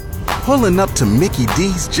Pulling up to Mickey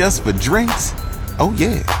D's just for drinks? Oh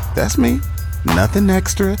yeah, that's me. Nothing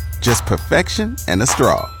extra, just perfection and a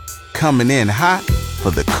straw. Coming in hot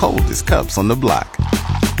for the coldest cups on the block.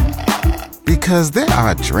 Because there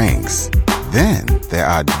are drinks. Then there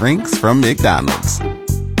are drinks from McDonald's.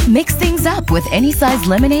 Mix things up with any size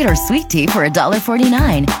lemonade or sweet tea for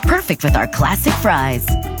 $1.49. Perfect with our classic fries.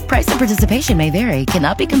 Price and participation may vary.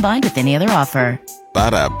 Cannot be combined with any other offer.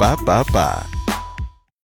 Ba-da-ba-ba-ba.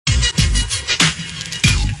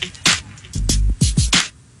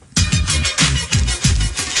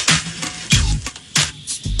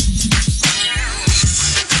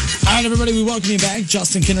 All right, everybody, we welcome you back.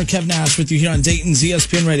 Justin Kinner, Kev Nash with you here on Dayton's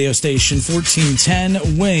ESPN radio station,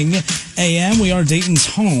 1410 Wing AM. We are Dayton's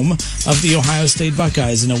home of the Ohio State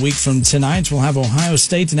Buckeyes. In a week from tonight, we'll have Ohio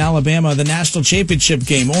State and Alabama, the national championship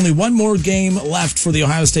game. Only one more game left for the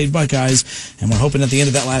Ohio State Buckeyes, and we're hoping at the end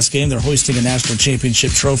of that last game, they're hoisting a national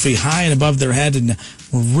championship trophy high and above their head, and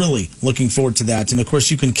we're really looking forward to that. And, of course,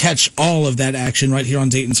 you can catch all of that action right here on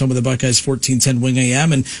Dayton's home of the Buckeyes, 1410 Wing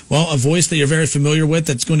AM. And, well, a voice that you're very familiar with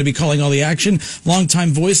that's going to be calling all the action, longtime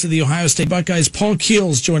voice of the Ohio State Buckeyes, Paul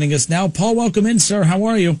Keels, joining us now. Paul, welcome in, sir. How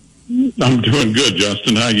are you? I'm doing good,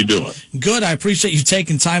 Justin. How you doing? Good. I appreciate you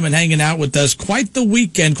taking time and hanging out with us. Quite the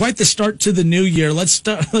weekend, quite the start to the new year. Let's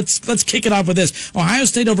kick it off with this. Ohio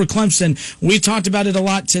State over Clemson. We talked about it a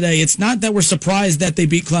lot today. It's not that we're surprised that they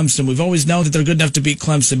beat Clemson. We've always known that they're good enough to beat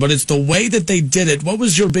Clemson, but it's the way that they did it. What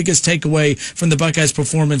was your biggest takeaway from the Buckeyes'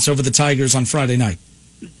 performance over the Tigers on Friday night?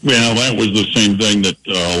 Well, that was the same thing that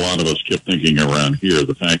a lot of us kept thinking around here.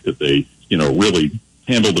 The fact that they, really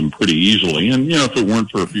handled them pretty easily. And, if it weren't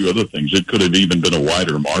for a few other things, it could have even been a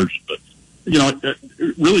wider margin. But,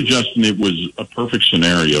 really, Justin, it was a perfect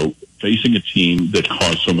scenario facing a team that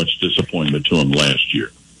caused so much disappointment to them last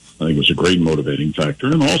year. I think it was a great motivating factor.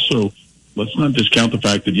 And also, let's not discount the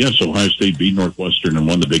fact that, yes, Ohio State beat Northwestern and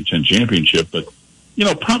won the Big Ten championship, but,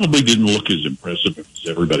 probably didn't look as impressive as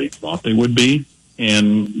everybody thought they would be.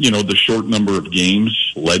 And, the short number of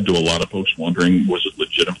games led to a lot of folks wondering, was it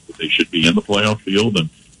legitimate that they should be in the playoff field? And,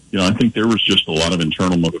 I think there was just a lot of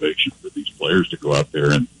internal motivation for these players to go out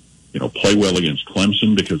there and, play well against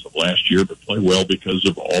Clemson because of last year, but play well because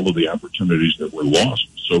of all of the opportunities that were lost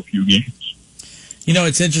in so few games.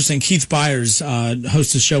 It's interesting. Keith Byers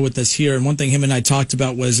hosts a show with us here, and one thing him and I talked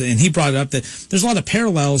about was, and he brought it up, that there's a lot of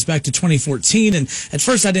parallels back to 2014, and at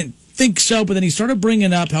first I didn't think so, but then he started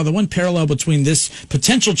bringing up how the one parallel between this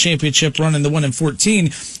potential championship run and the one in 14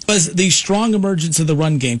 was the strong emergence of the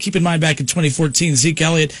run game. Keep in mind, back in 2014, Zeke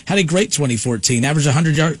Elliott had a great 2014, averaged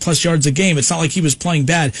 100-plus yards a game. It's not like he was playing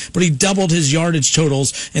bad, but he doubled his yardage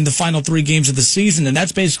totals in the final 3 games of the season, and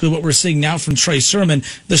that's basically what we're seeing now from Trey Sermon.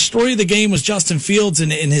 The story of the game was Justin Fields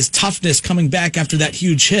and his toughness coming back after that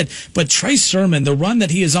huge hit, but Trey Sermon, the run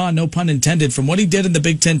that he is on, no pun intended, from what he did in the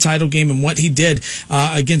Big Ten title game and what he did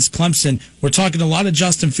against Clemson, we're talking a lot of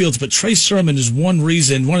Justin Fields, but Trey Sermon is one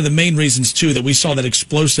of the main reasons, too, that we saw that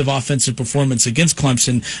explosive offensive performance against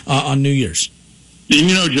Clemson on New Year's. And,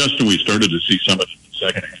 Justin, we started to see some of it in the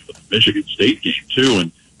second half of the Michigan State game,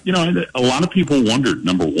 too. And, a lot of people wondered,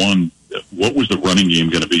 number one, what was the running game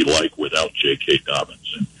going to be like without J.K.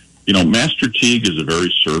 Dobbins? And, Master Teague is a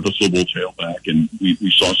very serviceable tailback, and we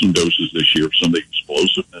saw some doses this year of some of the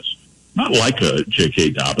explosiveness. Not like a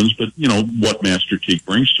J.K. Dobbins, but, what Master Teague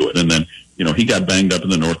brings to it. And then, he got banged up in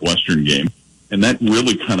the Northwestern game, and that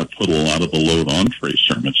really kind of put a lot of the load on Trey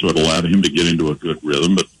Sermon, so it allowed him to get into a good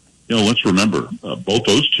rhythm. But, let's remember, both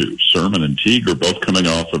those two, Sermon and Teague, are both coming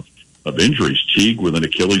off of injuries. Teague with an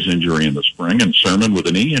Achilles injury in the spring, and Sermon with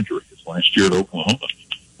a knee injury last year at Oklahoma.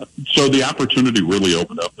 So the opportunity really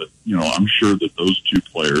opened up. But, I'm sure that those two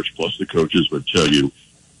players, plus the coaches, would tell you,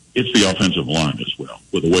 it's the offensive line as well,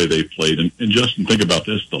 with the way they played. And Justin, think about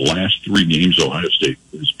this. The last 3 games Ohio State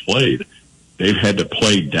has played, they've had to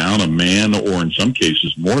play down a man, or in some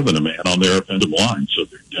cases more than a man, on their offensive line. So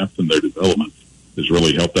their depth and their development has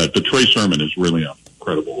really helped that. But Trey Sermon is really an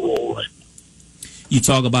incredible role right now. You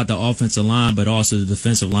talk about the offensive line, but also the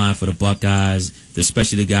defensive line for the Buckeyes,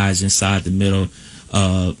 especially the guys inside the middle.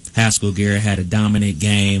 Haskell Garrett had a dominant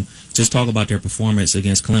game. Just talk about their performance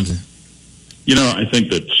against Clemson. I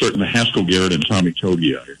think that certainly Haskell Garrett and Tommy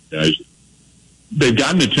Togiai are guys, they've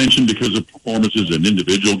gotten attention because of performances in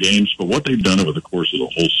individual games, but what they've done over the course of the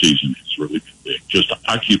whole season is really big. Just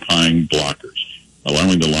occupying blockers,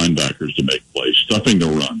 allowing the linebackers to make plays, stuffing the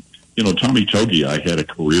run. Tommy Togiai had a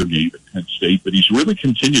career game at Penn State, but he's really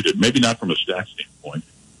continued it, maybe not from a stat standpoint.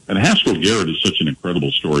 And Haskell Garrett is such an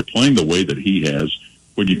incredible story, playing the way that he has.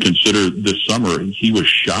 When you consider this summer, he was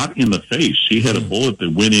shot in the face. He had a bullet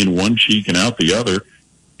that went in one cheek and out the other,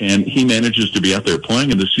 and he manages to be out there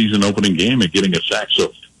playing in the season opening game and getting a sack.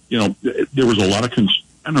 So, there was a lot of,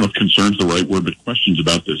 I don't know if concern's the right word, but questions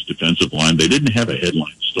about this defensive line. They didn't have a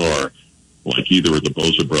headline star like either of the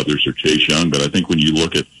Bosa brothers or Chase Young, but I think when you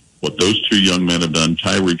look at what those two young men have done,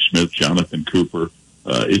 Tyreek Smith, Jonathan Cooper,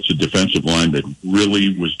 it's a defensive line that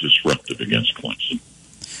really was disruptive against Clemson.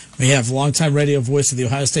 We have longtime radio voice of the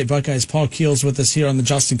Ohio State Buckeyes, Paul Keels, with us here on the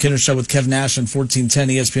Justin Kinner Show with Kevin Nash on 1410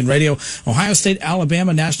 ESPN Radio. Ohio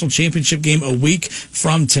State-Alabama National Championship game a week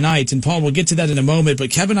from tonight. And, Paul, we'll get to that in a moment.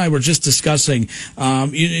 But Kevin and I were just discussing,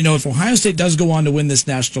 if Ohio State does go on to win this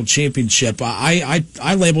national championship, I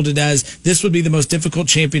labeled it as this would be the most difficult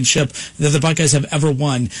championship that the Buckeyes have ever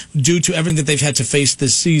won due to everything that they've had to face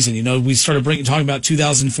this season. We started talking about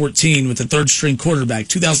 2014 with the third-string quarterback,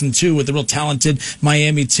 2002 with the real talented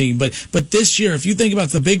Miami team. But this year, if you think about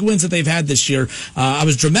the big wins that they've had this year, I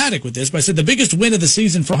was dramatic with this, but I said the biggest win of the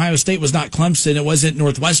season for Ohio State was not Clemson, it wasn't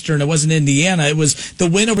Northwestern, it wasn't Indiana, it was the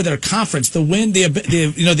win over their conference, the win,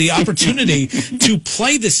 the opportunity to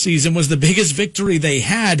play this season was the biggest victory they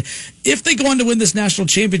had. If they go on to win this national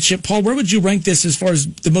championship, Paul, where would you rank this as far as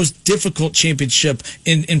the most difficult championship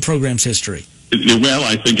in program's history? Well,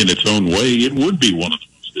 I think in its own way, it would be one of the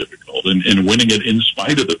most difficult, and winning it in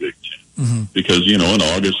spite of the Big Ten. Mm-hmm. Because, in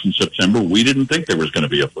August and September, we didn't think there was going to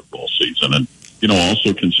be a football season. And,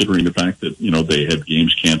 also considering the fact that, they had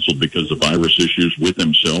games canceled because of virus issues with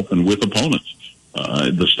themselves and with opponents.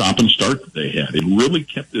 The stop and start that they had, it really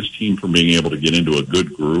kept this team from being able to get into a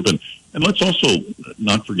good groove. And let's also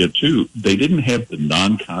not forget, too, they didn't have the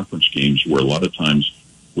non-conference games where a lot of times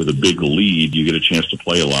with a big lead, you get a chance to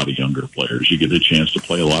play a lot of younger players. You get a chance to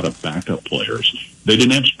play a lot of backup players. They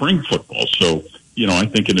didn't have spring football. So, I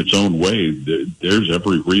think in its own way, there's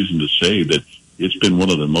every reason to say that it's been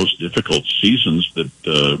one of the most difficult seasons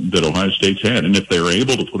that Ohio State's had. And if they're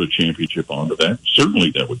able to put a championship onto that,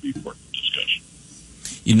 certainly that would be worth the discussion.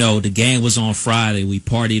 The game was on Friday. We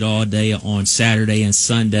partied all day on Saturday and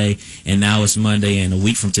Sunday, and now it's Monday, and a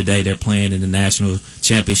week from today they're playing in the national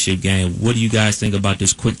championship game. What do you guys think about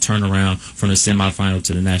this quick turnaround from the semifinal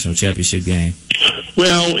to the national championship game?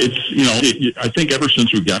 Well, I think ever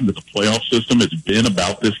since we've gotten to the playoff system, it's been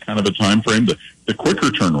about this kind of a time frame. The quicker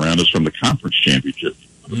turnaround is from the conference championship,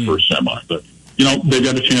 the first semi. But, they've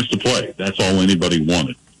got a chance to play. That's all anybody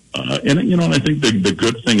wanted. And I think the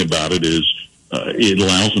good thing about it is it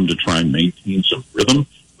allows them to try and maintain some rhythm.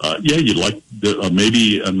 You'd like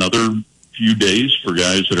maybe another few days for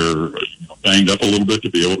guys that are banged up a little bit to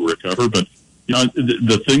be able to recover. But,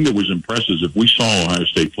 the thing that was impressive is if we saw Ohio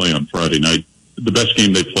State play on Friday night, the best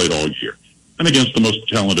game they played all year, and against the most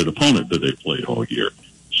talented opponent that they played all year.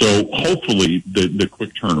 So hopefully the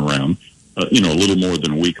quick turnaround, a little more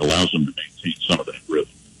than a week allows them to maintain some of that rhythm.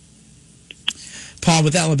 Paul,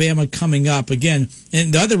 with Alabama coming up again,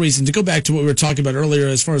 and the other reason to go back to what we were talking about earlier,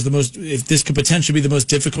 as far as if this could potentially be the most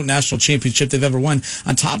difficult national championship they've ever won,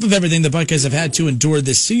 on top of everything the Buckeyes have had to endure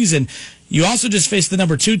this season, you also just faced the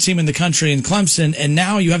number 2 team in the country in Clemson, and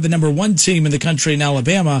now you have the number 1 team in the country in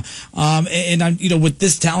Alabama. With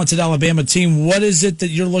this talented Alabama team, what is it that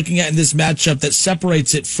you're looking at in this matchup that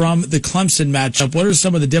separates it from the Clemson matchup? What are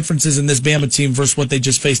some of the differences in this Bama team versus what they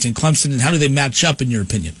just faced in Clemson, and how do they match up in your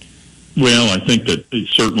opinion? Well, I think that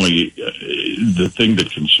certainly the thing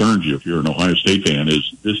that concerns you if you're an Ohio State fan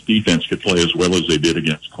is this defense could play as well as they did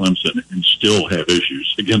against Clemson and still have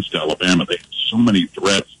issues against Alabama. They have so many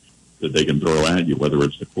threats that they can throw at you, whether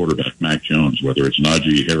it's the quarterback, Mac Jones, whether it's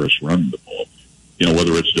Najee Harris running the ball,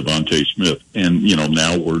 whether it's Devontae Smith. And,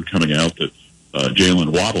 now word coming out that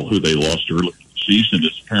Jalen Waddle, who they lost early in the season,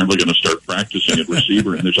 is apparently going to start practicing at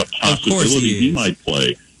receiver, and there's a possibility he might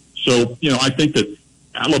play. So, I think that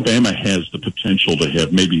Alabama has the potential to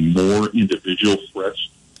have maybe more individual threats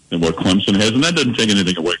than what Clemson has, and that doesn't take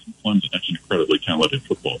anything away from Clemson. That's an incredibly talented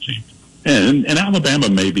football team. And Alabama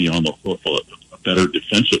may be on the hook for a better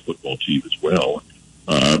defensive football team as well.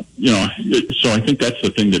 So I think that's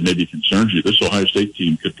the thing that maybe concerns you. This Ohio State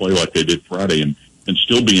team could play like they did Friday and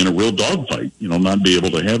still be in a real dogfight, not be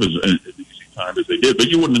able to have as easy time as they did. But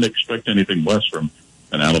you wouldn't expect anything less from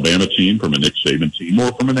an Alabama team, from a Nick Saban team,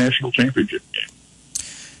 or from a national championship game.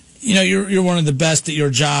 You're one of the best at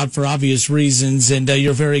your job for obvious reasons, and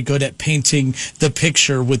you're very good at painting the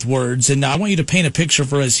picture with words. And I want you to paint a picture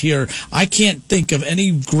for us here. I can't think of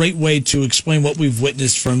any great way to explain what we've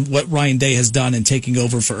witnessed from what Ryan Day has done in taking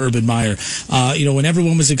over for Urban Meyer. When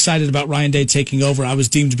everyone was excited about Ryan Day taking over, I was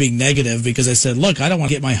deemed being negative because I said, look, I don't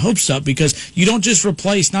want to get my hopes up because you don't just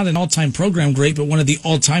replace not an all-time program great, but one of the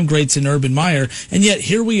all-time greats in Urban Meyer. And yet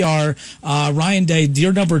here we are, Ryan Day,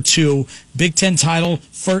 your number 2, Big Ten title,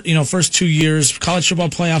 first 2 years, college football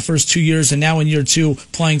playoff first 2 years, and now in year 2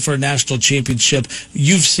 playing for a national championship.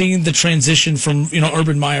 You've seen the transition from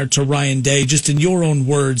Urban Meyer to Ryan Day. Just in your own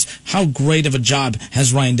words, how great of a job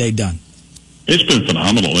has Ryan Day done? It's been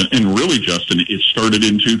phenomenal. And really, Justin, it started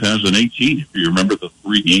in 2018. If you remember the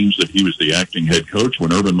 3 games that he was the acting head coach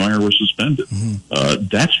when Urban Meyer was suspended.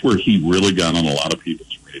 That's where he really got on a lot of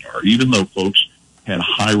people's radar, even though folks had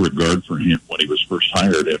high regard for him when he was first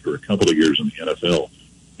hired after a couple of years in the NFL.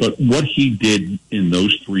 But what he did in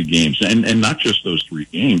those 3 games, and not just those 3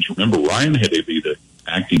 games, remember, Ryan had to be the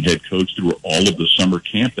acting head coach through all of the summer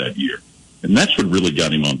camp that year. And that's what really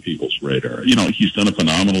got him on people's radar. He's done a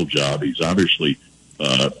phenomenal job. He's obviously,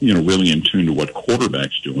 really in tune to what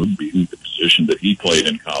quarterbacks do, being the position that he played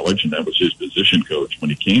in college, and that was his position coach when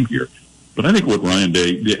he came here. But I think what Ryan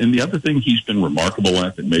Day, and the other thing he's been remarkable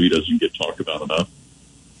at that maybe doesn't get talked about enough,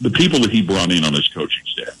 the people that he brought in on his coaching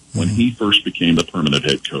staff. When he first became the permanent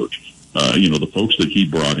head coach, the folks that he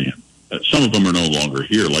brought in, some of them are no longer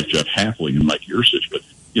here, like Jeff Hafley and Mike Yursich, but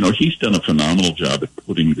he's done a phenomenal job at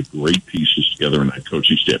putting the great pieces together in that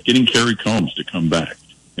coaching staff, getting Kerry Combs to come back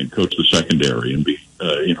and coach the secondary and be,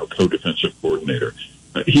 co-defensive coordinator.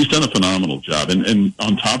 He's done a phenomenal job. And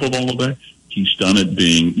on top of all of that, he's done it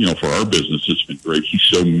being, for our business, it's been great. He's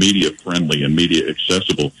so media friendly and media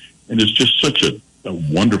accessible and is just such a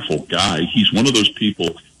wonderful guy. He's one of those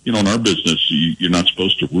people, in our business, you're not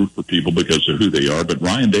supposed to root for people because of who they are, but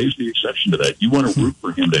Ryan Day's the exception to that. You want to root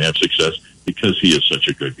for him to have success because he is such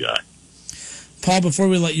a good guy. Paul, before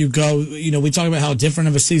we let you go, we talk about how different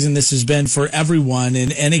of a season this has been for everyone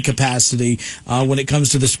in any capacity when it comes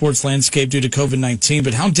to the sports landscape due to COVID-19.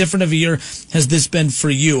 But how different of a year has this been for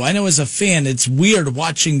you? I know as a fan, it's weird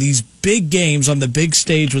watching these big games on the big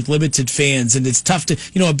stage with limited fans, and it's tough to,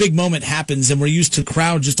 a big moment happens, and we're used to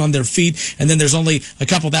crowd just on their feet, and then there's only a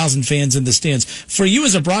couple thousand fans in the stands. For you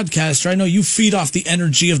as a broadcaster, I know you feed off the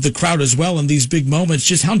energy of the crowd as well in these big moments.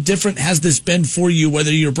 Just how different has this been for you,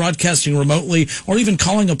 whether you're broadcasting remotely or even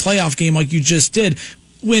calling a playoff game like you just did,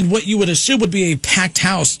 when what you would assume would be a packed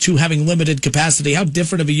house to having limited capacity? How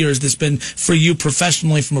different of a year has this been for you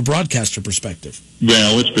professionally from a broadcaster perspective?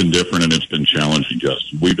 Well, it's been different and it's been challenging,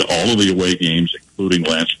 Justin. We've all of the away games, including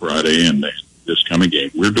last Friday and this coming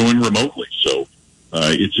game, we're doing remotely. So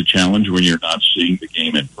it's a challenge when you're not seeing the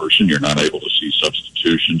game in person. You're not able to see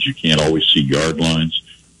substitutions. You can't always see yard lines.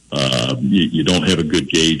 You don't have a good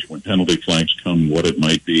gauge when penalty flags come, what it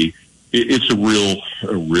might be. It's a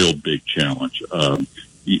real big challenge.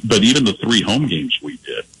 But even the 3 home games we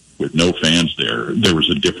did with no fans there was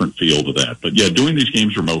a different feel to that. But yeah, doing these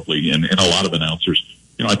games remotely and a lot of announcers,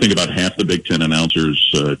 I think about half the Big Ten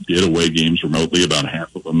announcers did away games remotely. About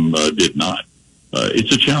half of them did not.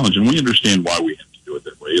 It's a challenge, and we understand why we have to do it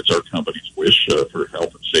that way. It's our company's wish for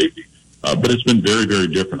health and safety. But it's been very, very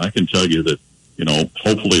different. I can tell you that,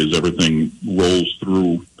 hopefully as everything rolls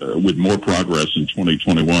through with more progress in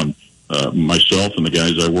 2021, myself and the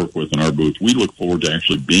guys I work with in our booth, we look forward to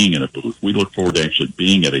actually being in a booth. We look forward to actually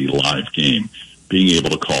being at a live game, being able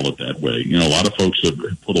to call it that way. A lot of folks have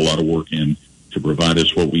put a lot of work in to provide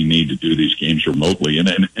us what we need to do these games remotely. And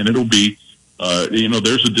it'll be,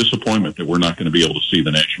 there's a disappointment that we're not going to be able to see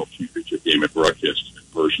the national championship game at broadcast in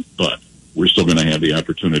person, but we're still going to have the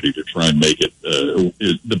opportunity to try and make it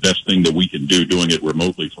the best thing that we can do, doing it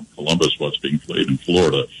remotely from Columbus, what's being played in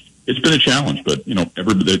Florida. It's been a challenge, but, there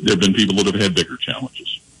have been people that have had bigger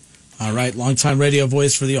challenges. All right, longtime radio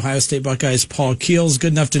voice for the Ohio State Buckeyes, Paul Keels,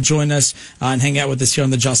 good enough to join us and hang out with us here on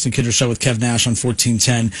the Justin Kidder Show with Kev Nash on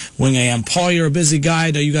 1410 Wing AM. Paul, you're a busy guy.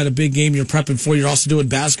 I know you got a big game you're prepping for. You're also doing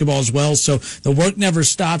basketball as well, so the work never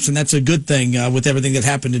stops, and that's a good thing with everything that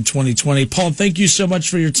happened in 2020. Paul, thank you so much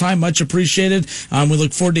for your time. Much appreciated. We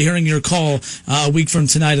look forward to hearing your call a week from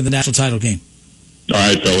tonight in the national title game. All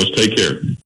right, fellas, take care.